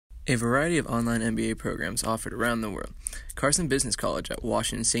A variety of online MBA programs offered around the world. Carson Business College at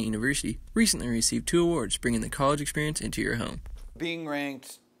Washington State University recently received 2 awards, bringing the college experience into your home. Being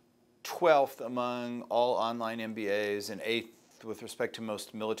ranked 12th among all online MBAs and 8th with respect to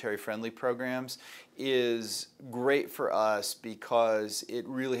most military-friendly programs is great for us because it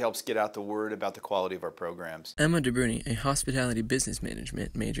really helps get out the word about the quality of our programs. Emma DeBruni, a hospitality business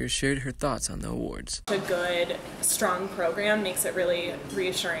management major, shared her thoughts on the awards. A good, strong program makes it really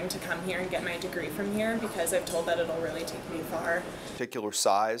reassuring to come here and get my degree from here because I've told that it'll really take me far. Particular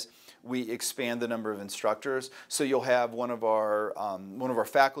size, we expand the number of instructors, so you'll have one of our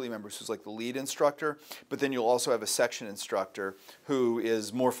faculty members who's like the lead instructor, but then you'll also have a section instructor who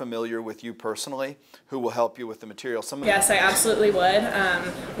is more familiar with you personally, who will help you with the material. Yes, I absolutely would.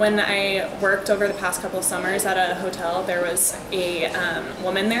 When I worked over the past couple of summers at a hotel, there was a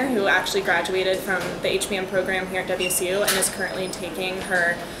woman there who actually graduated from the HBM program here at WSU and is currently taking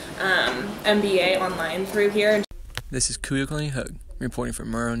her MBA online through here. This is Kuyukani Hug, reporting for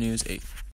Murrow News 8.